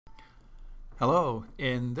Hello.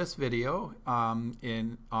 In this video on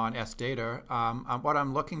SData, what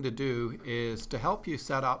I'm looking to do is to help you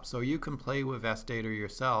set up so you can play with SData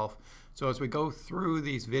yourself. So as we go through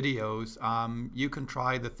these videos, you can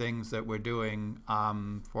try the things that we're doing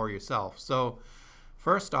for yourself. So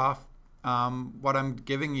first off, what I'm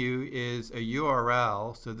giving you is a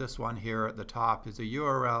URL. So this one here at the top is a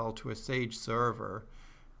URL to a Sage server,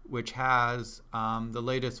 which has the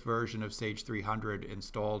latest version of Sage 300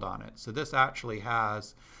 installed on it. So this actually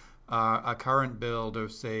has a current build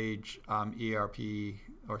of Sage 300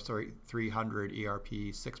 ERP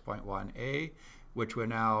 6.1a, which we're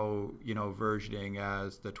now versioning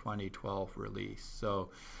as the 2012 release. So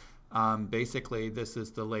basically this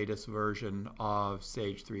is the latest version of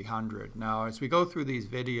Sage 300. Now as we go through these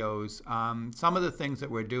videos, some of the things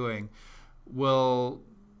that we're doing will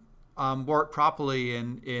work properly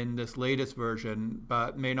in this latest version,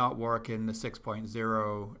 but may not work in the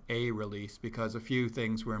 6.0a release because a few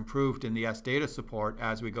things were improved in the SData support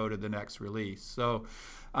as we go to the next release. So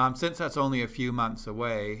since that's only a few months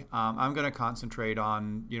away, I'm going to concentrate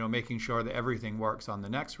on making sure that everything works on the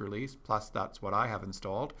next release, plus that's what I have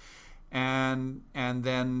installed. And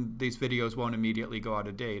then these videos won't immediately go out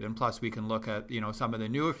of date. And plus we can look at some of the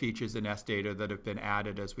newer features in SData that have been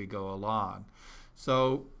added as we go along.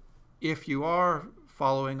 So if you are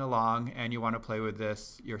following along and you want to play with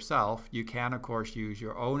this yourself, you can of course use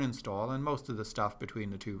your own install, and most of the stuff between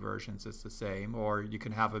the two versions is the same, or you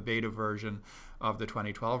can have a beta version of the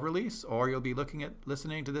 2012 release, or you'll be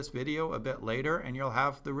listening to this video a bit later and you'll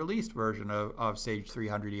have the released version of Sage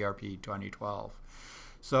 300 ERP 2012.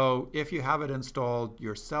 So if you have it installed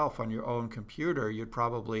yourself on your own computer, you'd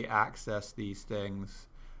probably access these things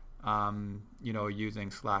using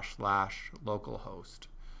 / localhost.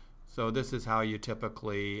 So this is how you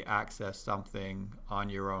typically access something on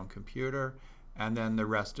your own computer, and then the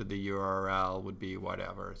rest of the URL would be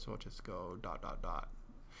whatever. So we'll just go ...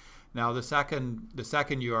 Now the second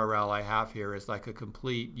URL I have here is like a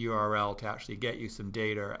complete URL to actually get you some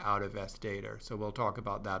data out of SData. So we'll talk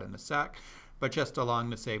about that in a sec. But just along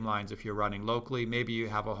the same lines, if you're running locally, maybe you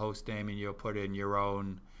have a host name and you'll put in your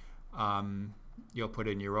own thing.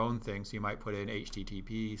 So you might put in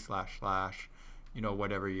http /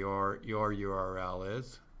 whatever your URL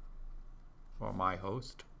is, or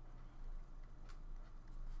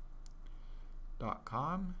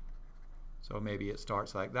myhost.com. So maybe it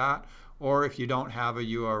starts like that. Or if you don't have a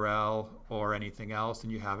URL or anything else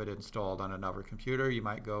and you have it installed on another computer, you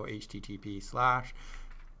might go http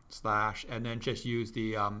 / and then just use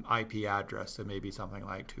the IP address. So maybe something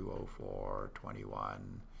like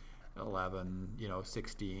 204.21.11,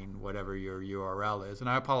 16, whatever your URL is. And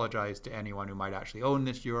I apologize to anyone who might actually own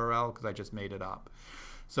this URL because I just made it up.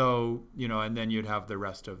 So, and then you'd have the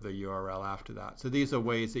rest of the URL after that. So these are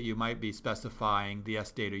ways that you might be specifying the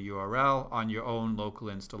SData URL on your own local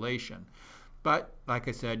installation. But like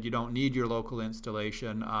I said, you don't need your local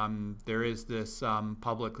installation. There is this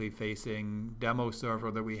publicly facing demo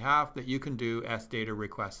server that we have that you can do SData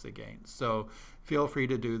requests against. So feel free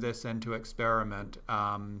to do this and to experiment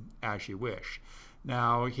as you wish.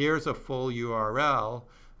 Now here's a full URL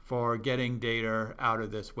for getting data out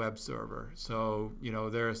of this web server. So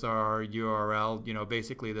there's our URL.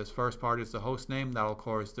 Basically this first part is the host name. That'll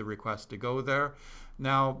cause the request to go there.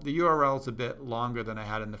 Now the URL is a bit longer than I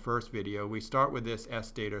had in the first video. We start with this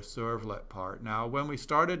SData servlet part. Now when we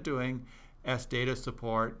started doing SData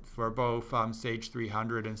support for both Sage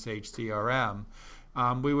 300 and Sage CRM,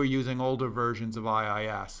 we were using older versions of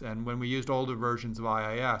IIS. And when we used older versions of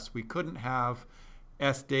IIS, we couldn't have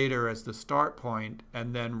SData as the start point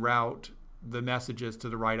and then route the messages to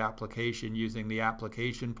the right application using the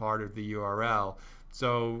application part of the URL.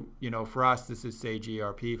 So, for us, this is Sage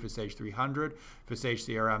ERP for Sage 300. For Sage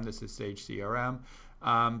CRM, this is Sage CRM.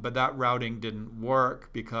 But that routing didn't work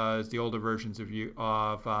because the older versions of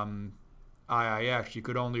IIS, you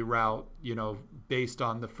could only route, based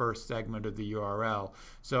on the first segment of the URL.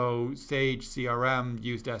 So Sage CRM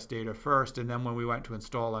used SData first, and then when we went to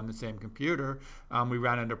install on the same computer, we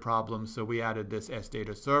ran into problems. So we added this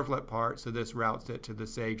SData servlet part. So this routes it to the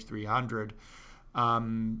Sage 300,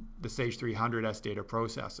 SData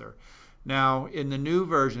processor. Now, in the new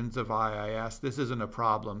versions of IIS, this isn't a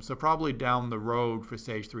problem. So probably down the road for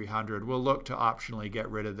Sage 300, we'll look to optionally get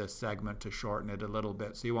rid of this segment to shorten it a little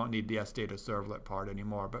bit. So you won't need the SData servlet part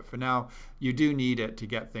anymore. But for now, you do need it to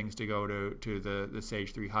get things to go to the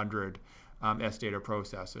Sage 300 SData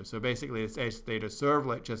processor. So basically, this SData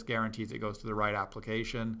servlet just guarantees it goes to the right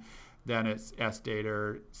application. Then it's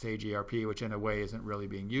SData Sage ERP, which in a way isn't really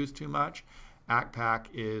being used too much. ACPAC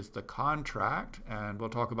is the contract, and we'll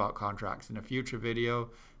talk about contracts in a future video.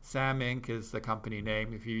 SAM Inc. is the company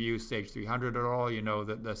name. If you use Sage 300 at all, you know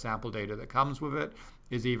that the sample data that comes with it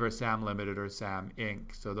is either SAM Limited or SAM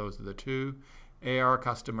Inc. So those are the two. AR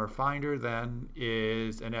Customer Finder then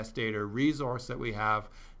is an SData resource that we have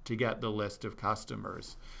to get the list of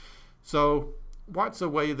customers. So what's a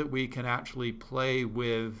way that we can actually play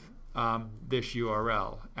with this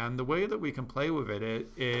URL? And the way that we can play with it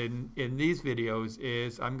in these videos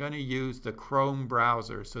is I'm going to use the Chrome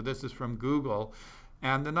browser. So this is from Google.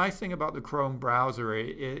 And the nice thing about the Chrome browser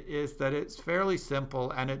is that it's fairly simple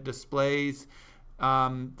and it displays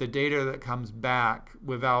the data that comes back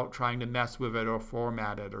without trying to mess with it or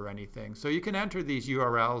format it or anything. So you can enter these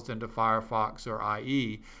URLs into Firefox or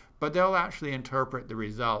IE, but they'll actually interpret the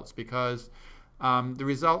results because the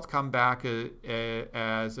results come back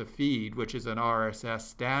as a feed, which is an RSS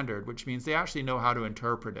standard, which means they actually know how to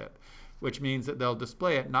interpret it, which means that they'll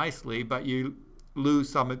display it nicely, but you lose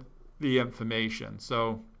some of the information.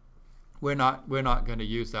 So we're not going to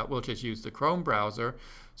use that. We'll just use the Chrome browser.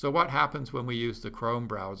 So what happens when we use the Chrome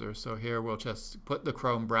browser? So here we'll just put the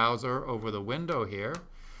Chrome browser over the window here.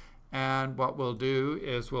 And what we'll do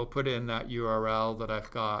is we'll put in that URL that I've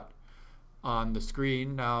got on the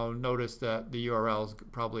screen. Now notice that the URL is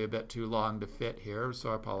probably a bit too long to fit here,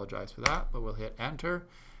 so I apologize for that, but we'll hit enter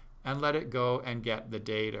and let it go and get the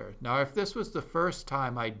data. Now if this was the first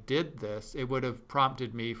time I did this, it would have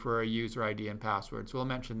prompted me for a user ID and password. So we'll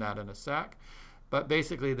mention that in a sec. But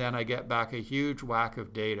basically then I get back a huge whack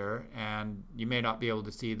of data, and you may not be able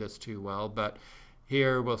to see this too well, but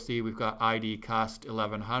here we'll see we've got ID Cust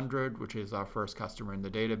 1100, which is our first customer in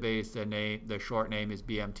the database. The short name is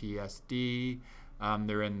BMTSD.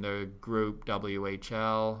 They're in the group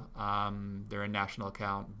WHL. They're in national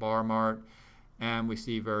account Barmart. And we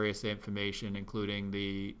see various information, including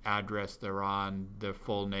the address they're on, the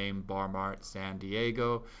full name, Barmart, San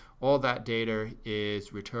Diego. All that data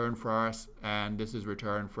is returned for us, and this is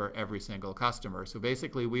returned for every single customer. So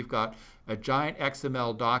basically, we've got a giant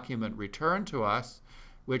XML document returned to us,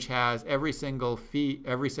 which has every single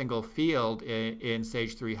field in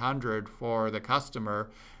Sage 300 for the customer,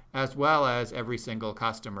 as well as every single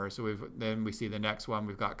customer. So then we see the next one,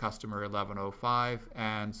 we've got customer 1105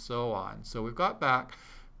 and so on. So we've got back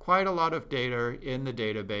quite a lot of data in the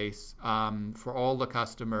database for all the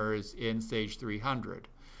customers in Sage 300.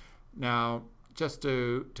 Now, just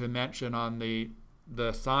to mention on the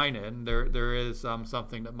sign-in, there is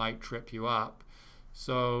something that might trip you up.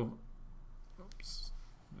 So, oops,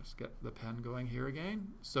 let's get the pen going here again.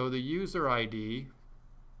 So the user ID,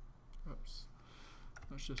 oops.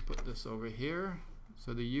 Let's just put this over here.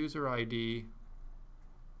 So the user ID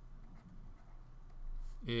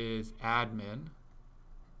is admin.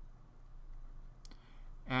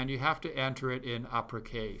 And you have to enter it in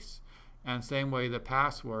uppercase. And same way the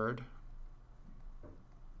password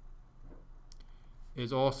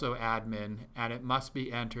is also admin, and it must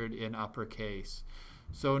be entered in uppercase.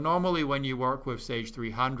 So normally when you work with Sage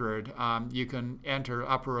 300, you can enter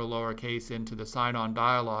upper or lowercase into the sign-on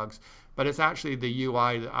dialogues, but it's actually the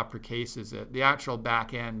UI that uppercases it. The actual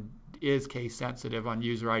back end is case sensitive on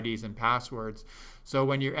user IDs and passwords. So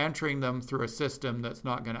when you're entering them through a system that's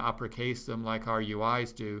not going to uppercase them like our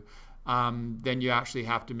UIs do, then you actually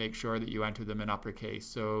have to make sure that you enter them in uppercase.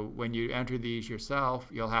 So when you enter these yourself,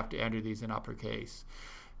 you'll have to enter these in uppercase.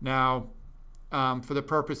 Now, for the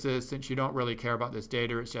purposes, since you don't really care about this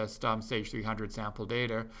data, it's just Sage 300 sample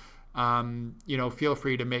data, feel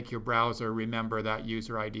free to make your browser remember that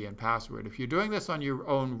user ID and password. If you're doing this on your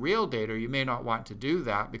own real data, you may not want to do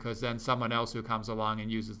that, because then someone else who comes along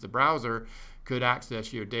and uses the browser could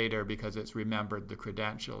access your data because it's remembered the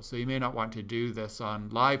credentials. So you may not want to do this on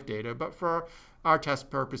live data, but for our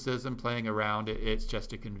test purposes and playing around, it's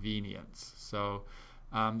just a convenience. So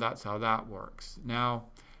that's how that works. Now,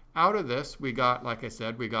 out of this, we got, like I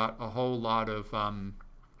said, we got a whole lot of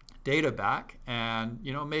data back, and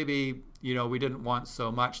maybe we didn't want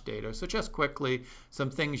so much data. So just quickly,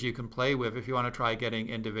 some things you can play with if you want to try getting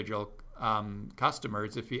individual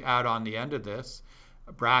customers. If you add on the end of this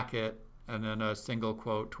a bracket and then a single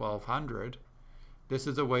quote 1200, this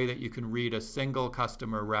is a way that you can read a single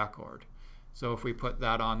customer record. So if we put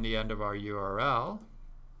that on the end of our URL,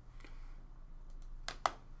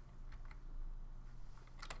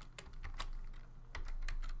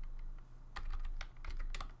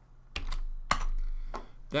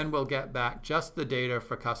 then we'll get back just the data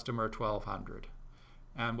for customer 1200.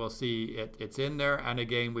 And we'll see it's in there. And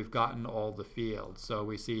again, we've gotten all the fields. So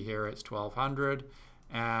we see here it's 1200,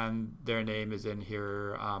 and their name is in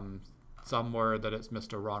here somewhere that it's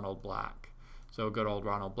Mr. Ronald Black. So good old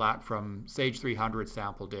Ronald Black from Sage 300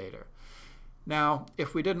 sample data. Now,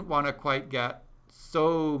 if we didn't want to quite get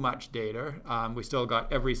so much data, we still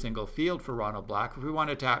got every single field for Ronald Black. If we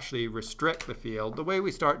wanted to actually restrict the field, the way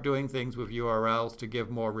we start doing things with URLs to give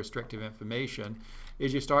more restrictive information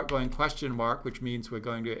is you start going question mark, which means we're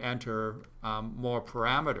going to enter more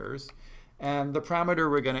parameters. And the parameter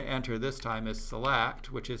we're going to enter this time is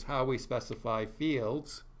select, which is how we specify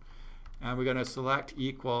fields. And we're going to select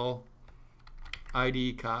equal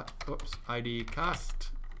ID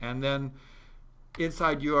cust. And then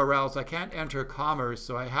inside URLs, I can't enter commas,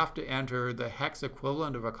 so I have to enter the hex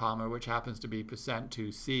equivalent of a comma, which happens to be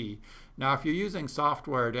 %2c. Now, if you're using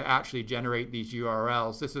software to actually generate these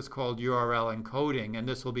URLs, this is called URL encoding, and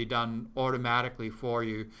this will be done automatically for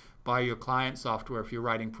you by your client software if you're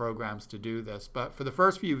writing programs to do this. But for the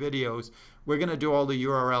first few videos, we're going to do all the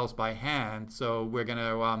URLs by hand, so we're going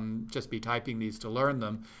to just be typing these to learn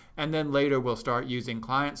them. And then later we'll start using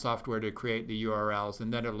client software to create the URLs,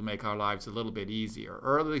 and then it'll make our lives a little bit easier,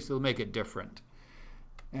 or at least it'll make it different.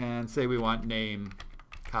 And say we want name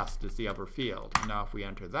cust as the other field. And now if we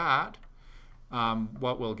enter that,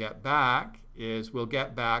 what we'll get back is we'll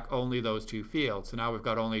get back only those two fields. So now we've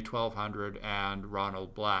got only 1200 and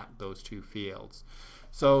Ronald Black, those two fields.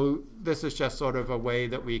 So this is just sort of a way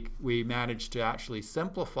that we managed to actually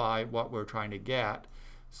simplify what we're trying to get.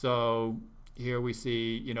 So here we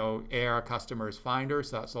see, you know, AR customers finder,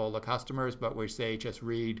 so that's all the customers, but we say just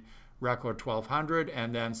read record 1200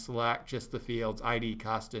 and then select just the fields ID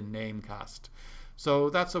cust and name cust. So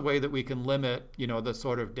that's a way that we can limit, you know, the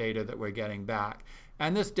sort of data that we're getting back.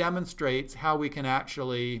 And this demonstrates how we can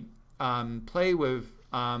actually play with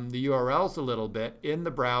the URLs a little bit in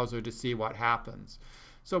the browser to see what happens.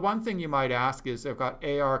 So one thing you might ask is, I've got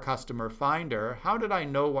AR customer finder, how did I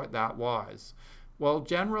know what that was? Well,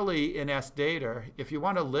 generally in SData, if you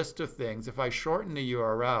want a list of things, if I shorten the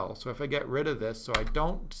URL, so if I get rid of this so I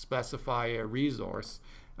don't specify a resource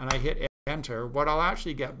and I hit enter, what I'll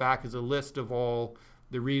actually get back is a list of all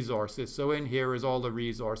the resources. So in here is all the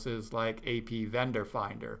resources like AP Vendor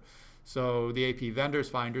Finder. So the AP Vendors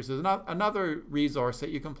Finders is another resource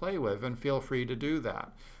that you can play with, and feel free to do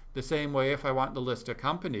that. The same way if I want the list of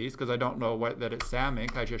companies, because I don't know that it's Sam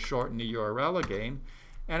Inc., I just shorten the URL again.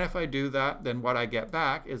 And if I do that, then what I get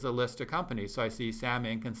back is a list of companies. So I see Sam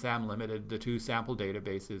Inc. and Sam Limited, the two sample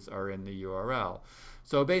databases are in the URL.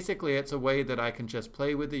 So basically it's a way that I can just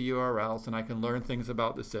play with the URLs and I can learn things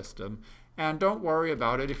about the system. And don't worry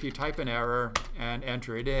about it. If you type an error and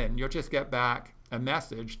enter it in, you'll just get back a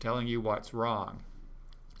message telling you what's wrong.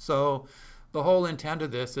 So the whole intent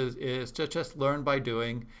of this is to just learn by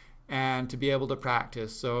doing and to be able to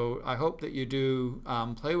practice. So I hope that you do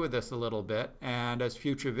play with this a little bit, and as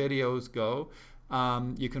future videos go,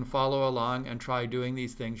 you can follow along and try doing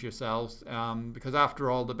these things yourselves, because after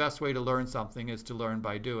all, the best way to learn something is to learn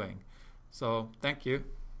by doing. So thank you.